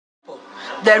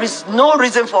There is no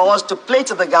reason for us to play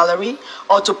to the gallery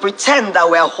or to pretend that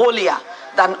we're holier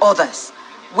than others.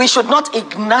 We should not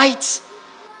ignite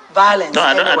violence. No,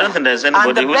 I don't think there's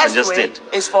anybody who suggested.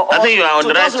 Is for us you are on to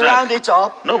the right just track. round it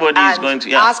up. Nobody is going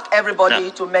to ask everybody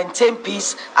to maintain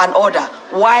peace and order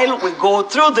while we go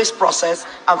through this process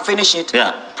and finish it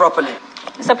properly.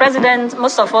 Mr. President,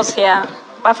 most of us here,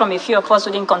 apart from a few of us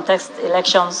who didn't contest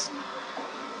elections,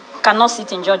 cannot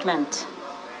sit in judgment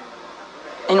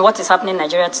in what is happening in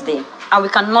Nigeria today. And we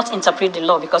cannot interpret the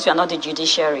law because we are not the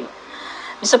judiciary.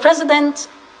 Mr. President,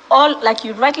 like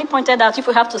you rightly pointed out, if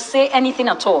we have to say anything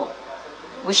at all,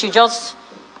 we should just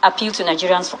appeal to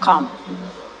Nigerians for calm.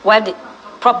 While the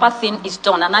proper thing is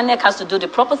done, and INEC has to do the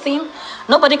proper thing.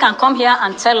 Nobody can come here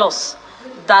and tell us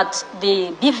that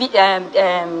the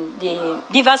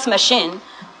BVAS machine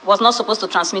was not supposed to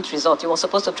transmit results. It was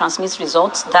supposed to transmit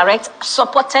results direct,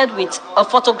 supported with a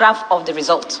photograph of the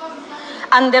result.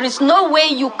 And there is no way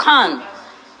you can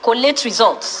collate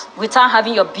results without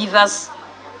having your BVAS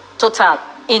total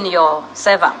in your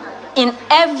server. In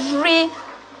every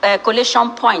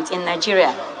collation point in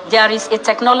Nigeria, there is a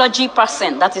technology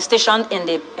person that is stationed in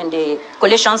the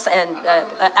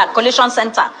collation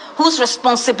center, whose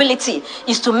responsibility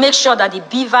is to make sure that the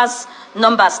BVAS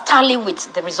numbers tally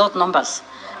with the result numbers.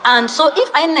 And so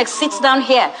if INEC sits down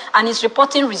here and is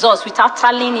reporting results without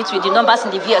tallying it with the numbers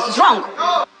in the VS, it's wrong.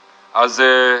 As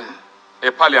a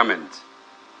parliament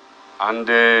and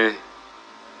the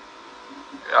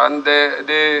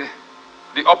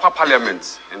upper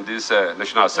parliament in this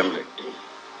National Assembly,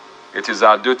 it is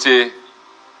our duty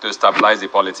to stabilize the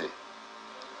polity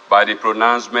by the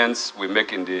pronouncements we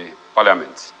make in the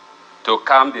parliament, to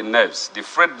calm the nerves, the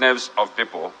frayed nerves of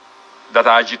people that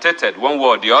are agitated one way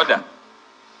or the other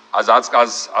as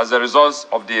a result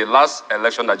of the last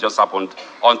election that just happened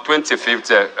on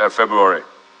 25th February.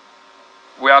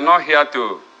 We are not here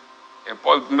to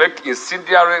make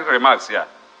incendiary remarks here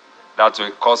that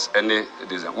will cause any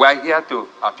disease. We are here to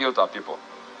appeal to our people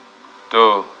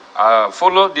to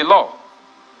follow the law.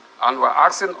 And we're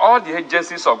asking all the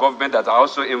agencies of government that are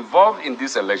also involved in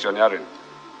this electioneering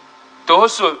to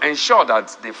also ensure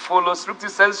that they follow strictly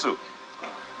sensu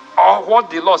or what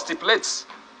the law stipulates.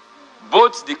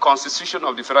 Both the Constitution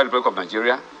of the Federal Republic of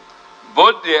Nigeria,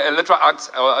 both the Electoral Act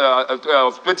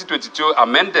of 2022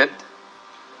 amended,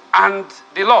 and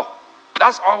the law.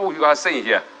 That's all we are saying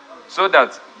here. So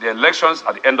that the elections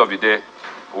at the end of the day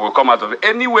will come out of it.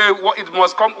 Anyway, it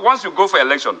must come, once you go for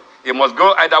election, it must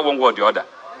go either one way or the other.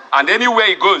 And anywhere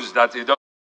it goes, that it does.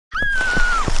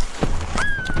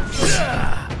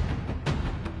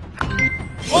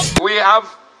 We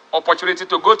have opportunity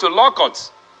to go to law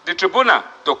courts, the tribunal,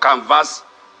 to canvass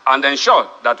and ensure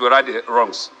that we right the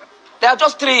wrongs. There are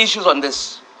just three issues on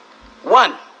this.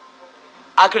 One,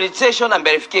 accreditation and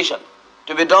verification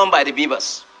to be done by the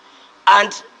BVAS.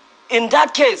 And in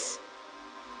that case,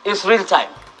 it's real time.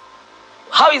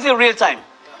 How is it real time?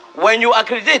 When you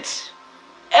accredit,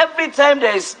 every time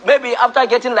there is, maybe after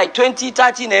getting like 20,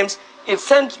 30 names, it's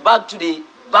sent back to the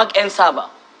back-end server.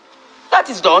 That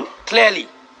is done clearly,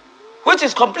 which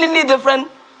is completely different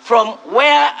from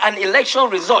where an election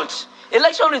result, we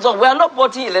are not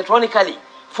voting electronically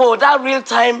for that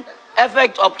real-time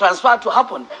effect of transfer to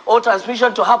happen or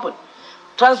transmission to happen.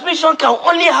 Transmission can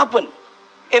only happen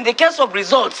in the case of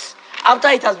results after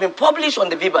it has been published on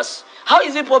the BVAS. How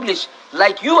is it published?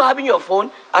 Like you having your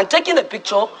phone and taking a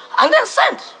picture and then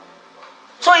sent.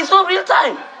 So it's not real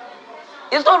time.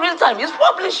 It's not real time. It's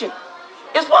publishing.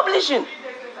 It's publishing.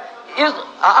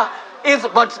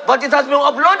 But it has been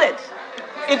uploaded.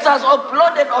 It has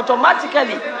uploaded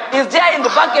automatically. It's there in the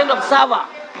back end of server.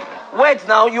 Wait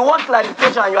now, you want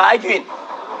clarification and you're arguing.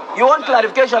 You want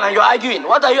clarification and you're arguing.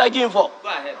 What are you arguing for? Go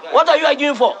ahead. What are you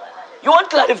arguing for? You want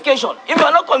clarification. If you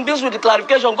are not convinced with the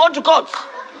clarification, go to court.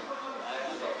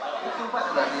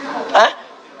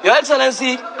 Your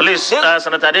Excellency. Please,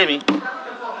 Senator Ademi,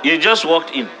 you just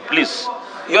walked in. Please.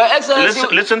 Your Excellency.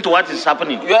 Listen to what is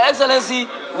happening. Your Excellency,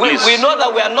 we know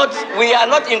that we are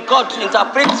not in court to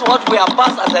interpret what we have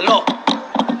passed as a law.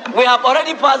 We have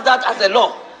already passed that as a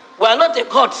law. We are not a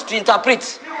court to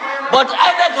interpret. But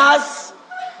INEC has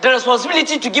the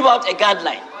responsibility to give out a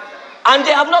guideline. And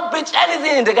they have not breached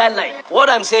anything in the guideline. What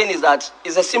I'm saying is that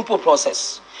it's a simple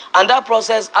process. And that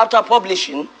process, after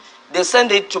publishing, they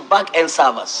send it to back-end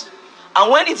servers.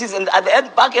 And when it is at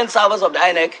the back-end servers of the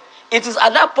INEC, it is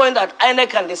at that point that INEC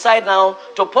can decide now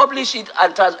to publish it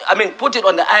and put it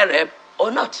on the IREP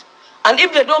or not. And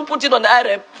if they don't put it on the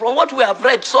IREP, from what we have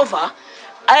read so far,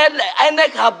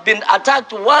 INEC have been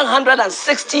attacked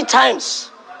 160 times.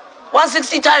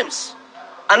 160 times.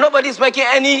 And nobody is making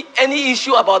any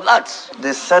issue about that.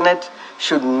 The Senate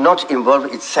should not involve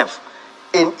itself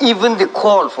in even the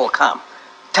call for calm.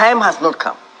 Time has not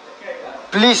come.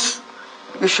 Please,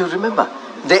 you should remember,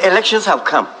 the elections have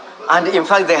come, and in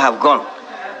fact they have gone.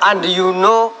 And you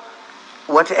know,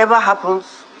 whatever happens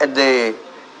at the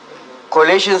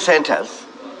collation centers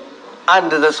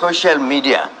and the social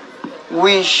media,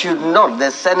 we should not,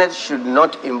 the Senate should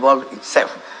not involve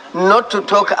itself. Not to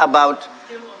talk about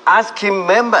asking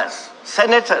members,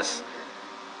 senators,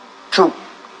 to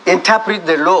interpret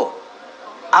the law.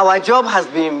 Our job has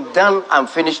been done and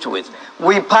finished with.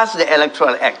 We passed the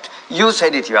Electoral Act. You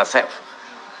said it yourself.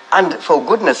 And for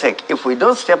goodness sake, if we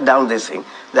don't step down this thing,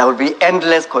 there will be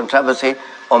endless controversy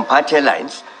on party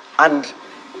lines, and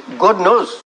God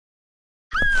knows.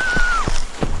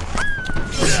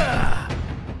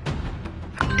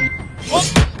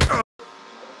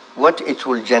 What it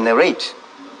will generate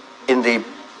in the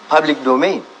public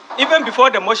domain. Even before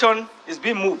the motion is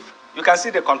being moved, you can see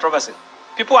the controversy.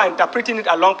 People are interpreting it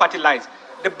along party lines.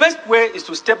 The best way is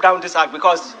to step down this act,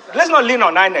 because let's not lean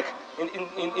on INEC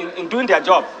in doing their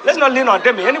job. Let's not lean on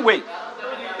them in any way.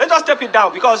 Let's just step it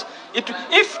down, because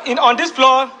if on this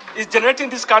floor is generating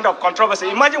this kind of controversy,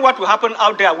 imagine what will happen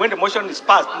out there when the motion is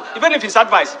passed. Even if it's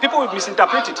advice, people will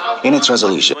misinterpret it. In its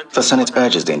resolution, the Senate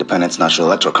urges the Independent National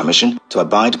Electoral Commission to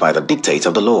abide by the dictates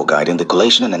of the law guiding the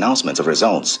collation and announcement of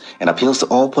results, and appeals to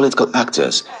all political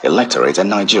actors, electorate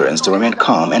and Nigerians to remain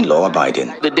calm and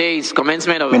law-abiding. The day's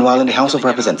commencement of... Meanwhile, in the House of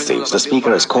Representatives, the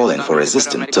Speaker is calling for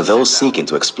resistance to those seeking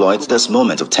to exploit this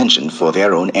moment of tension for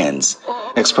their own ends.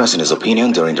 Expressing his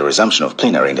opinion during the resumption of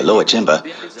plenary in the lower chamber,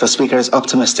 the Speaker is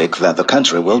optimistic that the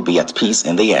country will be at peace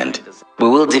in the end. We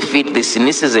will defeat the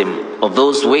cynicism of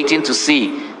those waiting to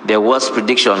see their worst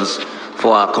predictions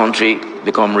for our country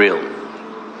become real.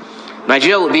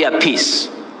 Nigeria will be at peace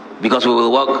because we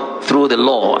will work through the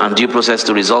law and due process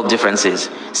to resolve differences,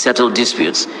 settle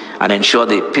disputes, and ensure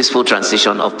the peaceful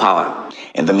transition of power.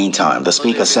 In the meantime, the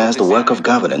Speaker says the work of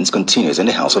governance continues in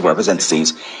the House of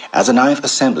Representatives as the 9th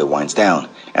Assembly winds down,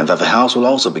 and that the House will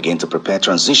also begin to prepare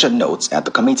transition notes at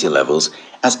the committee levels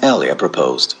as earlier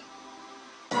proposed.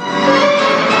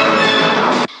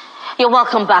 You're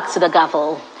welcome back to the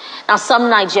gavel. Now, some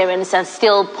Nigerians are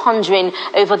still pondering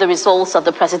over the results of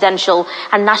the presidential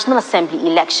and National Assembly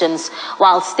elections,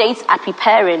 while states are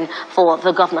preparing for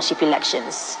the governorship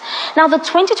elections. Now, the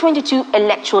 2022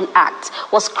 Electoral Act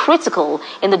was critical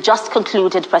in the just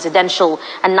concluded presidential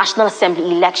and National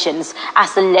Assembly elections,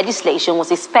 as the legislation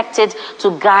was expected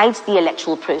to guide the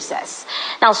electoral process.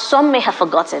 Now, some may have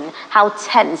forgotten how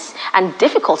tense and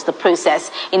difficult the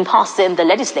process in passing the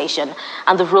legislation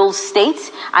and the role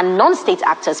state and non-state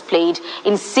actors played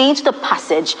in seeing to the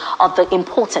passage of the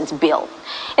important bill.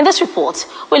 In this report,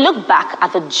 we look back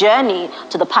at the journey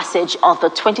to the passage of the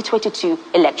 2022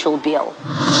 Electoral Bill.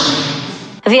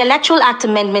 The Electoral Act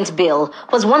Amendment Bill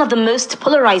was one of the most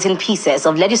polarizing pieces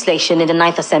of legislation in the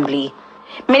 9th Assembly.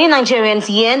 Many Nigerians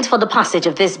yearned for the passage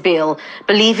of this bill,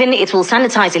 believing it will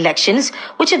sanitize elections,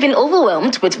 which have been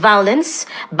overwhelmed with violence,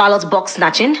 ballot box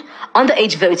snatching,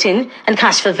 underage voting, and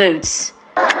cash for votes.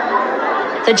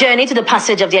 The journey to the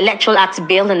passage of the Electoral Act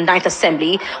Bill in the 9th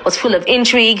Assembly was full of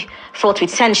intrigue, fraught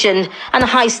with tension, and a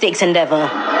high-stakes endeavor.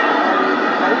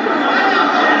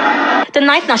 The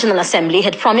 9th National Assembly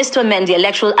had promised to amend the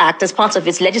Electoral Act as part of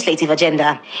its legislative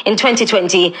agenda. In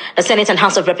 2020, the Senate and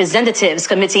House of Representatives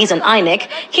committees on INEC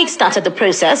kick-started the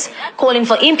process, calling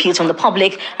for input from the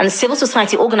public and civil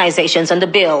society organizations on the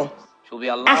bill.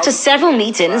 After several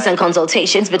meetings and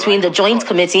consultations between the Joint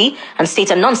Committee and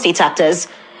state and non-state actors,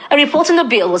 a report on the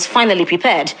bill was finally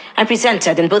prepared and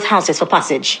presented in both houses for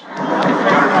passage.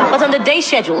 But on the day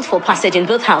scheduled for passage in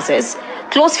both houses,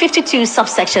 Clause 52,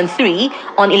 subsection 3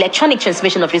 on electronic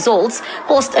transmission of results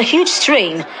caused a huge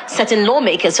strain, setting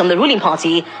lawmakers from the ruling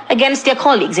party against their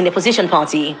colleagues in the opposition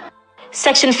party.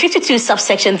 Section 52,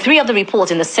 subsection 3 of the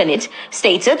report in the Senate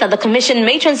stated that the Commission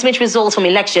may transmit results from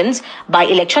elections by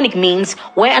electronic means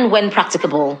where and when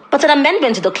practicable. But an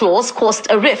amendment to the clause caused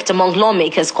a rift among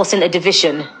lawmakers, causing a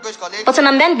division.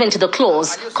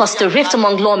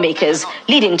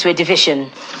 Leading to a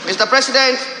division. Mr.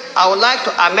 President, I would like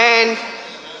to amend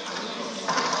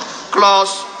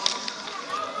Clause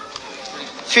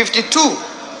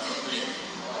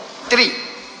 52(3).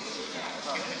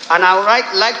 And I would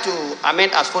like to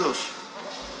amend as follows.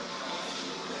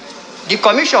 The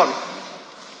Commission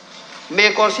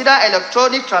may consider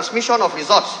electronic transmission of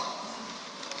results,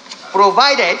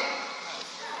 provided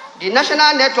the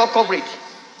national network coverage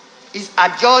is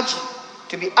adjudged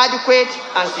to be adequate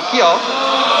and secure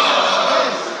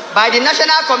by the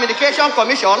National Communication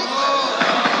Commission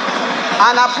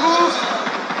and approved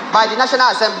by the National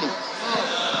Assembly.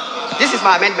 This is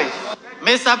my amendment.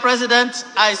 Mr. President,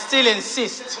 I still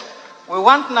insist. We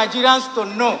want Nigerians to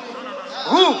know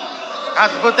who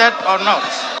has voted or not.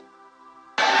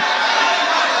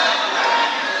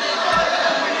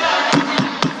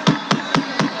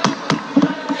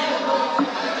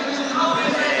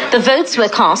 The votes were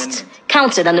cast,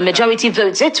 counted, and the majority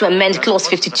voted to amend Clause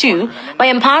 52 by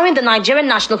empowering the Nigerian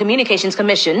National Communications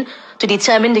Commission to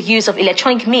determine the use of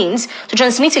electronic means to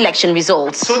transmit election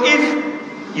results. So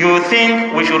if you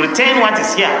think we should retain what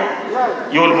is here,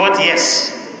 you will vote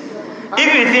yes.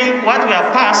 If you think what we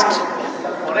have passed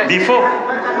before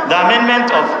the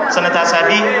amendment of Senator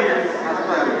Sabi,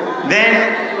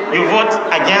 then you vote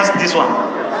against this one.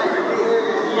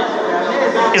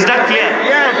 Is that clear?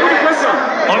 Yeah, put the question.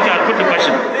 Okay, I'll put the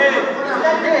question.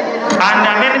 And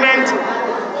the amendment,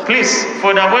 please,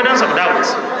 for the avoidance of doubt.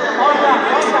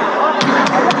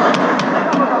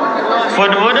 For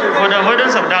the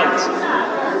avoidance of doubt,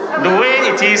 the way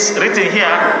it is written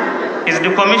here is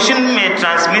the Commission may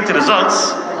transmit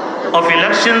results of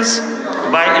elections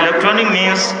by electronic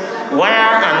means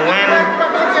where and when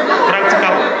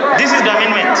practicable. This is the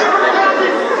amendment.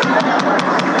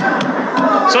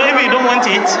 So if you don't want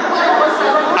it,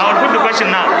 I will put the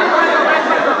question now.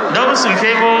 Those in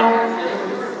favor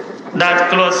that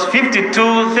clause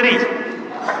 52(3)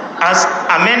 as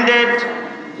amended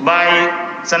by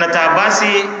Senator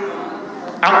Basi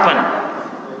Akpan,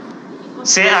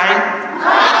 say aye.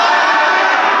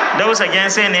 Those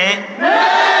against say nay.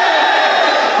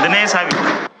 The nays have it.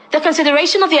 The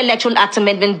consideration of the Electoral Act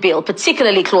Amendment Bill,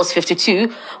 particularly Clause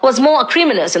 52, was more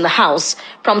acrimonious in the House,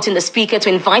 prompting the Speaker to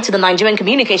invite the Nigerian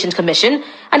Communications Commission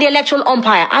and the electoral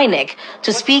umpire INEC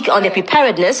to speak on their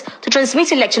preparedness to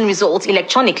transmit election results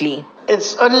electronically.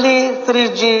 It's only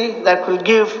 3G that could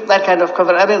give that kind of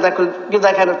cover. I mean, that could give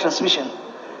that kind of transmission.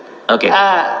 Okay.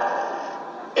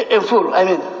 In full, I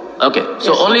mean. Okay,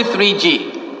 so yes, only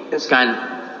 3G yes, can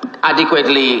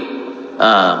adequately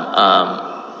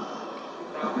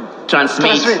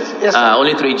transmit. Yes,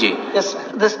 only 3G. Yes,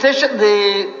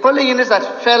 the polling units that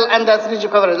fell under 3G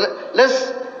coverage,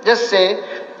 let's just say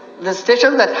the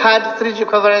stations that had 3G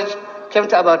coverage came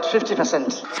to about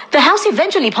 50%. The House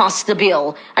eventually passed the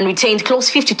bill and retained Clause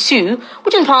 52,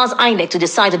 which empowers INEC to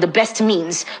decide on the best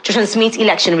means to transmit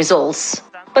election results.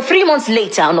 But 3 months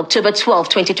later, on October 12,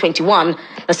 2021,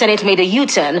 the Senate made a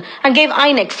U-turn and gave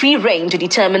INEC free rein to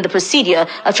determine the procedure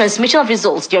of transmission of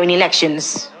results during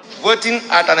elections. Voting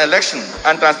at an election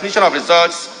and transmission of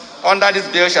results under this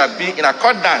bill shall be in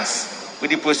accordance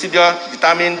with the procedure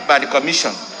determined by the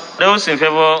Commission. Those in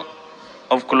favor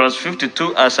of Clause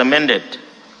 52 as amended,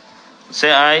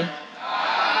 say aye.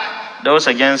 Aye. Those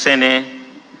against say nay.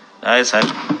 Ayes have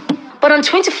it. But on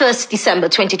 21st December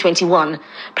 2021,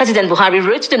 President Buhari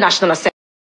wrote to the National Assembly